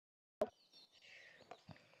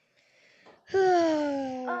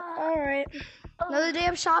Alright. Another day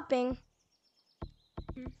of shopping.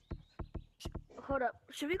 Hold up.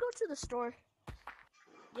 Should we go to the store?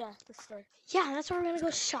 Yeah, the store. Yeah, that's where we're gonna go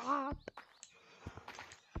shop.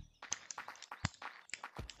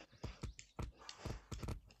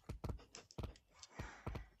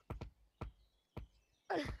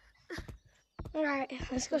 Alright,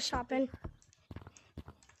 let's go shopping.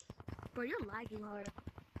 Bro, you're lagging hard.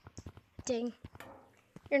 Dang.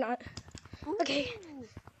 You're not. Ooh. Okay.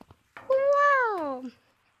 Wow.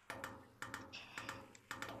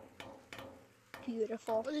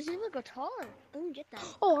 Beautiful. Oh, there's even a guitar. I didn't get that.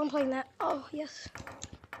 Oh, I'm playing that. Oh, yes.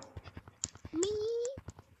 Me.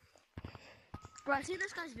 Bro, I see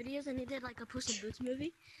this guy's videos and he did like a Puss in Boots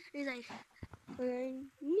movie. He's like,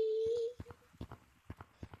 me.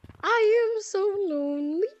 I am so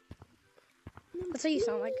lonely. That's what you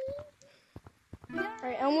sound like.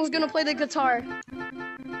 Alright, Elmo's gonna play the guitar.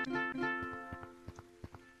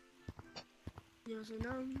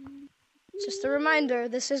 Just a reminder,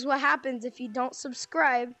 this is what happens if you don't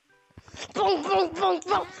subscribe. Boom, boom, boom,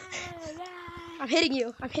 boom. I'm hitting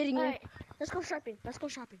you. I'm hitting you. Alright, let's go shopping. Let's go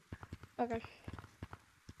shopping. Okay.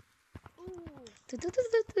 Ooh.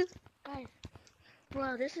 Guys,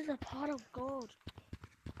 bro, this is a pot of gold.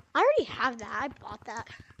 I already have that. I bought that.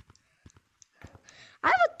 I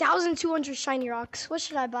have 1,200 shiny rocks. What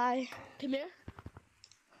should I buy? Come here.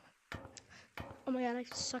 Oh my god, I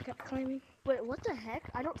suck at climbing. Wait, what the heck?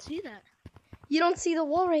 I don't see that. You don't see the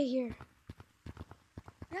wall right here.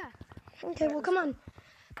 Yeah. Okay, well, come on.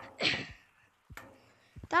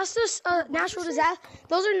 That's just natural disaster.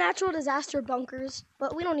 Those are natural disaster bunkers,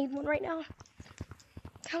 but we don't need one right now.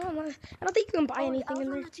 Come on, I don't think you can buy anything in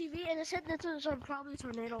there. I was on the TV and it said this was probably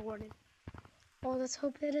tornado warning. Oh, let's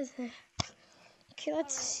hope it isn't. Okay,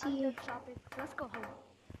 let's see. I'm done shopping. Let's go home.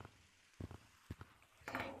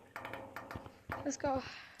 Let's go.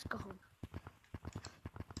 Let's go home.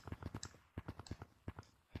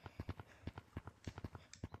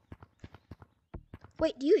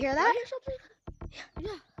 Wait, do you hear that? I hear something?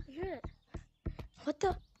 Yeah, I hear it. What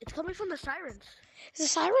the? It's coming from the sirens. It's the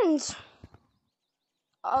sirens.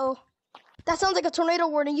 Oh, that sounds like a tornado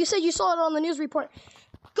warning. You said you saw it on the news report.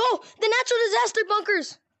 Go! The natural disaster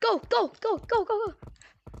bunkers! Go, go, go, go, go, go.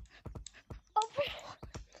 Oh,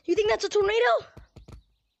 you think that's a tornado?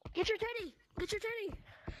 get your teddy. Get your teddy.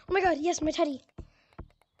 Oh my god, yes, my teddy.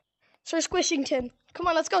 Sir Squishington. Come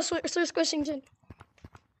on, let's go, Sir Squishington.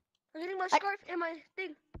 I'm getting my scarf and my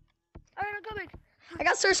thing. Alright, I'm coming. I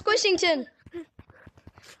got Sir Squishington,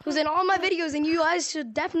 who's in all my videos, and you guys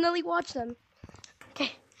should definitely watch them.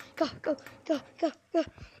 Okay, go, go, go, go, go.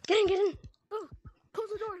 Get in, get in. Oh, close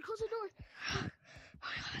the door, close the door. Oh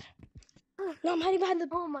my god. No, I'm hiding behind the...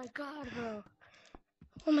 Oh my god, bro.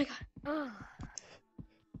 Oh my god. Oh.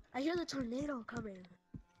 I hear the tornado coming.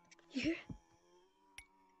 You hear?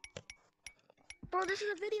 Bro, this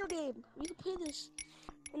is a video game. You can play this.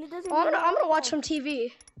 And it doesn't. Oh, I'm gonna watch some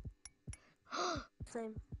TV.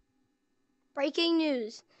 Same. Breaking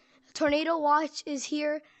news. The tornado watch is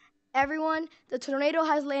here. Everyone, the tornado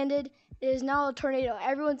has landed. It is now a tornado.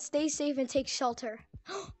 Everyone stay safe and take shelter.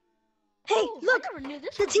 Hey, oh, look!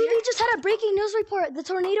 The TV just had a breaking news report. The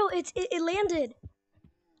tornado, it landed.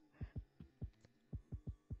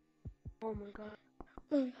 Oh my god.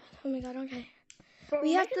 Oh my god, okay. Bro,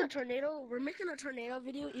 We're making a tornado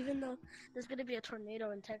video even though there's gonna be a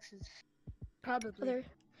tornado in Texas. Probably.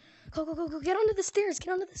 Go, go, go, go, get onto the stairs,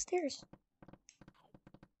 get onto the stairs.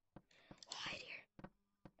 Hide here.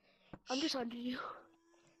 I'm just under you.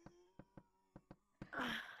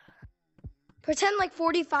 Pretend like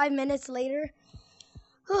 45 minutes later.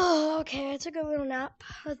 Oh, okay, I took a little nap.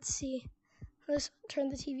 Let's see. Let's turn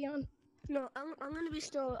the TV on. No, I'm gonna be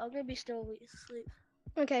still asleep.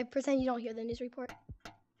 Okay, pretend you don't hear the news report.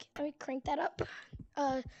 Okay, let me crank that up.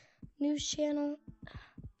 News channel.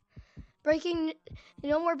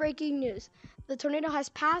 No more breaking news. The tornado has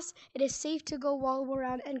passed. It is safe to go wobble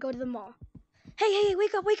around and go to the mall. Hey,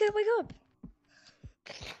 wake up, wake up, wake up.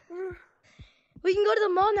 We can go to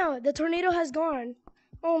the mall now. The tornado has gone.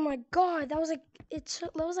 Oh my god, that was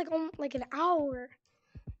like an hour.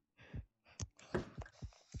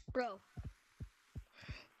 Bro.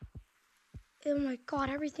 Oh my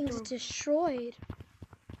god, everything's destroyed.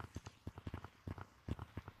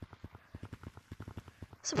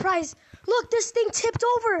 Surprise! Look, this thing tipped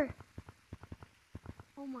over!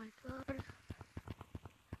 Oh my god.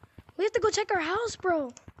 We have to go check our house,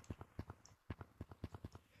 bro.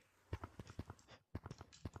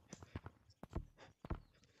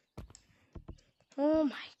 Oh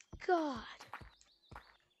my god.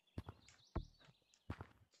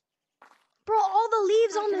 Bro, all the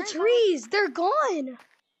leaves Bro, on can the I trees, they're gone.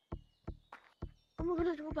 I'm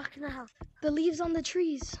gonna go back in the house. The leaves on the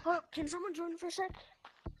trees. Hold up, can someone join for a sec?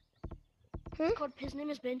 Hmm? It's called, his name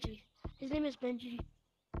is Benji. His name is Benji.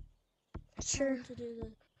 Sure. Tell him to do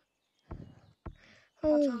the,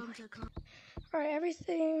 I'll tell him to come. Alright,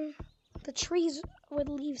 everything. The trees with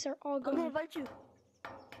leaves are all I'm gonna gone. invite you.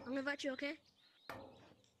 I'm gonna invite you, okay?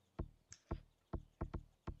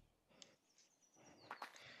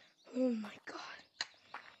 Oh my god.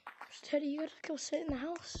 Teddy, you gotta go sit in the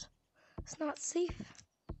house. It's not safe.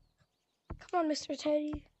 Come on, Mr.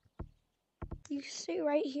 Teddy. You stay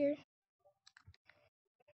right here.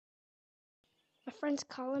 My friend's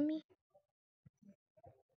calling me.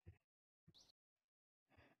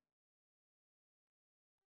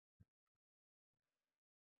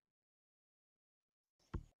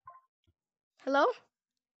 Hello?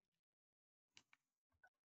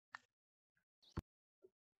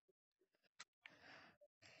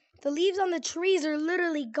 The leaves on the trees are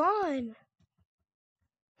literally gone.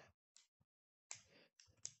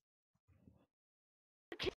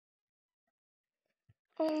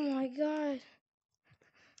 Oh my god.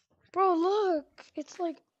 Bro, look. It's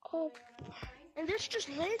like, oh. And this just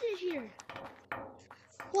landed here.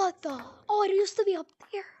 What the? Oh, it used to be up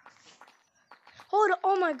there. Hold on.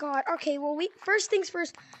 Oh my god. Okay, well, first things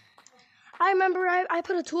first. I remember I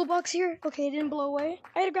put a toolbox here. Okay, it didn't blow away.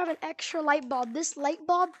 I had to grab an extra light bulb. This light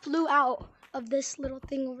bulb flew out of this little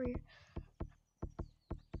thing over here.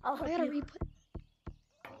 I'll help I gotta you. re-put.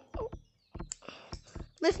 Oh.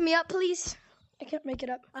 Lift me up, please. I can't make it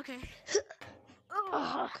up. Okay.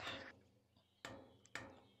 Oh.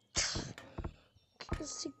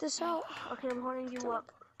 Let's take this out. Okay, I'm holding you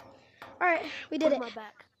up. All right, we did it. My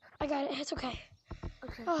back. I got it. It's okay.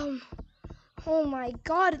 Okay. Oh my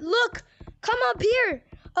god, look! Come up here!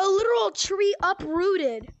 A literal tree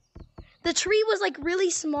uprooted. The tree was like really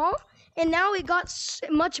small, and now it got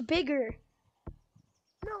much bigger.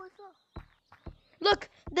 No, it's not. Look,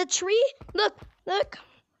 the tree, look.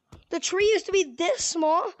 The tree used to be this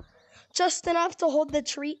small, just enough to hold the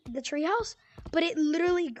tree house, but it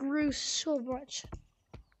literally grew so much.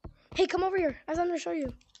 Hey, come over here. I was going to show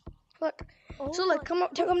you. Look. Oh, so look, come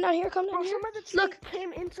down here, come down here. Some of the tree Look.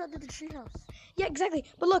 came inside of the treehouse. Yeah, exactly.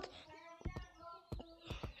 But look.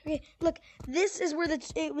 Okay, look. This is where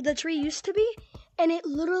the tree used to be, and it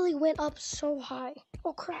literally went up so high.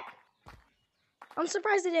 Oh crap! I'm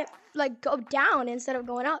surprised it didn't like go down instead of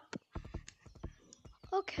going up.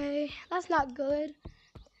 Okay, that's not good.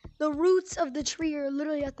 The roots of the tree are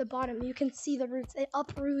literally at the bottom. You can see the roots. It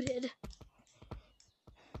uprooted.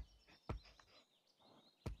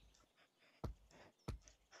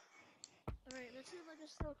 Alright, let's see if I can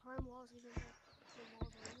still climb walls even though the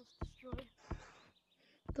walls are almost destroyed.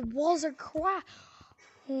 The walls are cracked.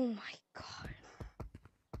 Oh my god.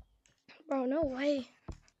 Bro, no way.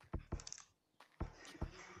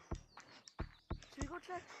 Should we go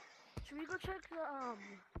check the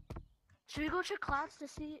should we go check clouds to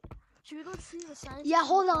see? Should we go see the scientists? Yeah,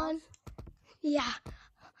 hold on. Yeah.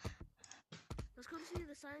 Let's go see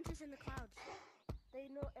the scientists in the clouds. They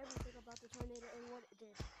know everything about the tornado and what it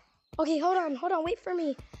did. Okay, hold on, wait for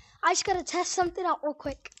me. I just gotta test something out real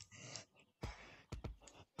quick.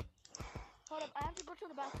 Hold up, I have to go to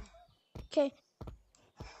the bathroom. Okay.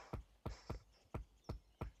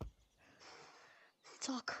 It's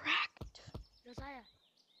all cracked. Josiah.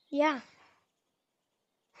 Yeah.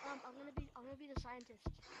 I'm gonna be the scientist.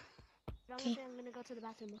 But Okay. I'm gonna go to the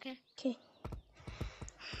bathroom, okay? Okay.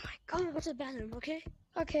 Oh my I'm god. gonna go to the bathroom, okay?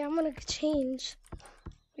 Okay, I'm gonna change.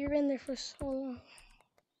 We've been there for so long.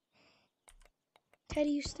 Teddy,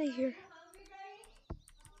 you stay here.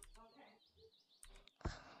 I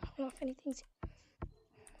don't know if anything's.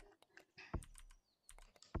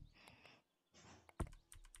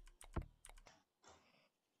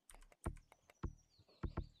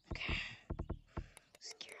 Okay.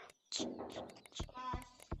 Scare. Oh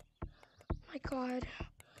my god.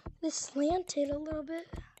 This slanted a little bit.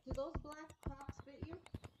 Do those black crocs fit you?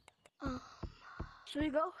 Should we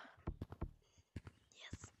go?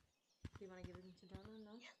 Yes. Do you want to give them to Donna?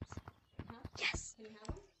 No? Yes. Huh? Yes. Can you have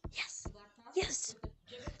them? Yes. The black crocs? Yes. With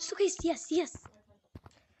the gibbet? Suitcase, yes.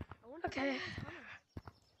 I wonder if Okay. anyone's coming.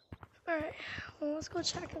 Alright. Well, let's go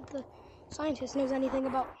check if the scientist knows anything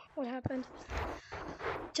about what happened.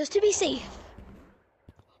 Just to be safe.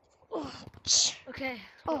 Oh, Okay.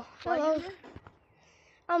 oh Why hello. you here?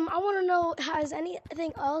 I want to know, has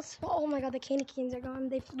anything else? Oh my god, the candy canes are gone.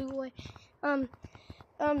 They flew away. Do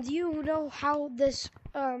you know how this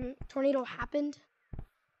tornado happened?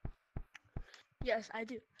 Yes, I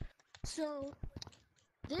do. So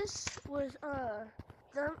this was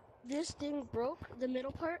this thing broke the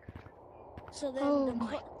middle part. So then Oh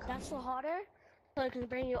my that's the hot air, so it can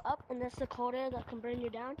bring you up, and that's the cold air that can bring you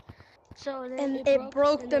down. So then And it it broke,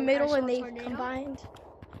 broke and the then I middle saw and a they tornado. combined.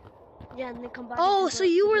 Yeah, and they combined Oh, to so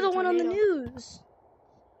you to were be a the one on the tornado. news.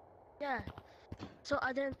 Yeah. So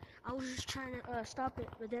I was just trying to stop it,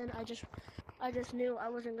 but then I just knew I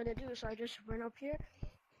wasn't gonna do it, so I just went up here,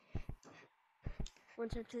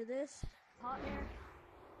 went into this hot air,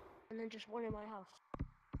 and then just went in my house.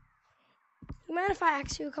 You mind if I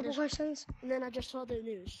ask you a couple Just- questions? And then I just saw the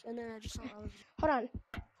news, and then I just saw I was. Hold on.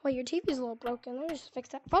 Wait, your TV's a little broken. Let me just fix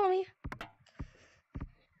that. Follow me.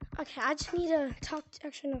 Okay, I just need to talk.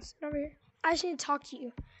 Actually, no, sit over here. I just need to talk to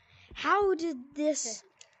you. How did this,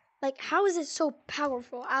 like, how is it so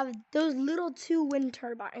powerful out of those little 2 wind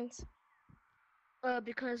turbines?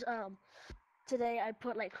 Because today I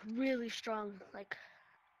put like really strong like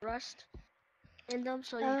rust in them,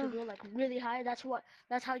 so you could go like really high. That's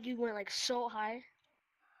how you went like so high.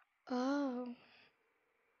 Oh.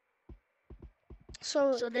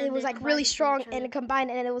 So So it then was they like really combined it to strong turn and it. it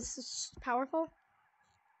combined and it was powerful?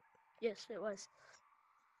 Yes, it was.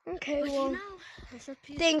 Okay, But well, you know, it's a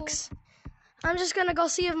peaceful. thanks. I'm just gonna go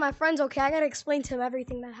see if my friend's okay. I gotta explain to him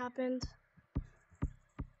everything that happened.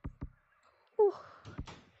 Ooh.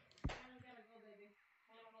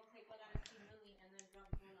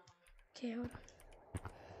 Okay, hold on.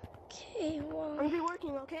 Okay, I'm well, gonna be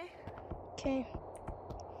working, okay? okay.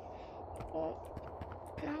 Well,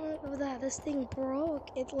 now that this thing broke,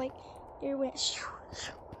 it like, it went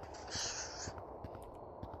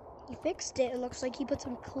He fixed it. It looks like he put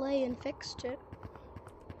some clay and fixed it.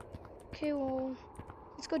 Okay, well,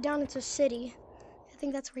 let's go down into the city. I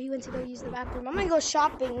think that's where he went to go use the bathroom. I'm gonna go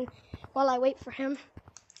shopping while I wait for him.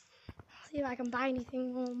 See if I can buy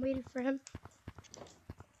anything while I'm waiting for him.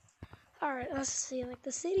 Alright, let's see. Like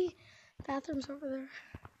the city bathroom's over there.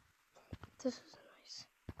 This is nice.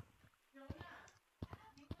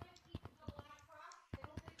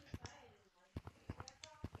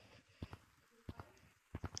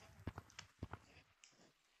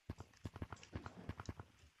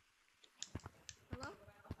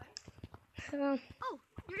 Hello? Oh,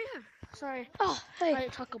 you're here. Sorry. Oh, hey. I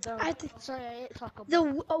ate Taco Bell. Sorry, I ate Taco Bell.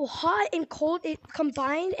 The hot and cold, it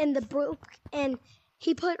combined and the broke, and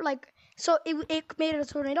he put like, so it made it a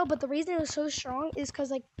tornado, but the reason it was so strong is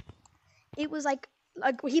because like, it was like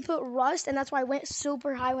he put rust, and that's why I went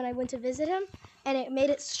super high when I went to visit him, and it made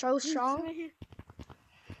it so strong.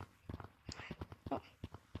 Oh.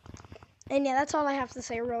 And yeah, that's all I have to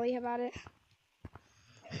say really about it.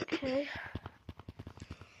 Okay.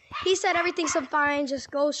 He said everything's fine,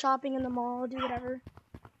 just go shopping in the mall, do whatever.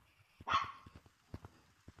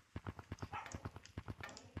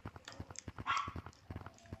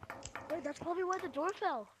 Wait, that's probably why the door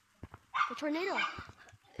fell. The tornado.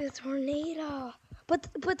 The tornado. But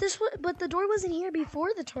the door wasn't here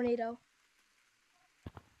before the tornado.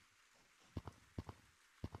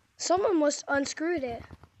 Someone must unscrewed it.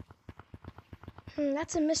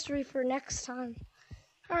 That's a mystery for next time.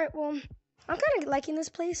 Alright, well, I'm kind of liking this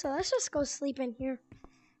place, so let's just go sleep in here.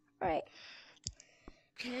 Alright.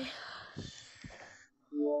 Okay.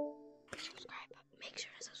 Subscribe. Make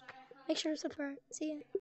sure to subscribe. Make sure to subscribe. See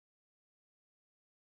ya.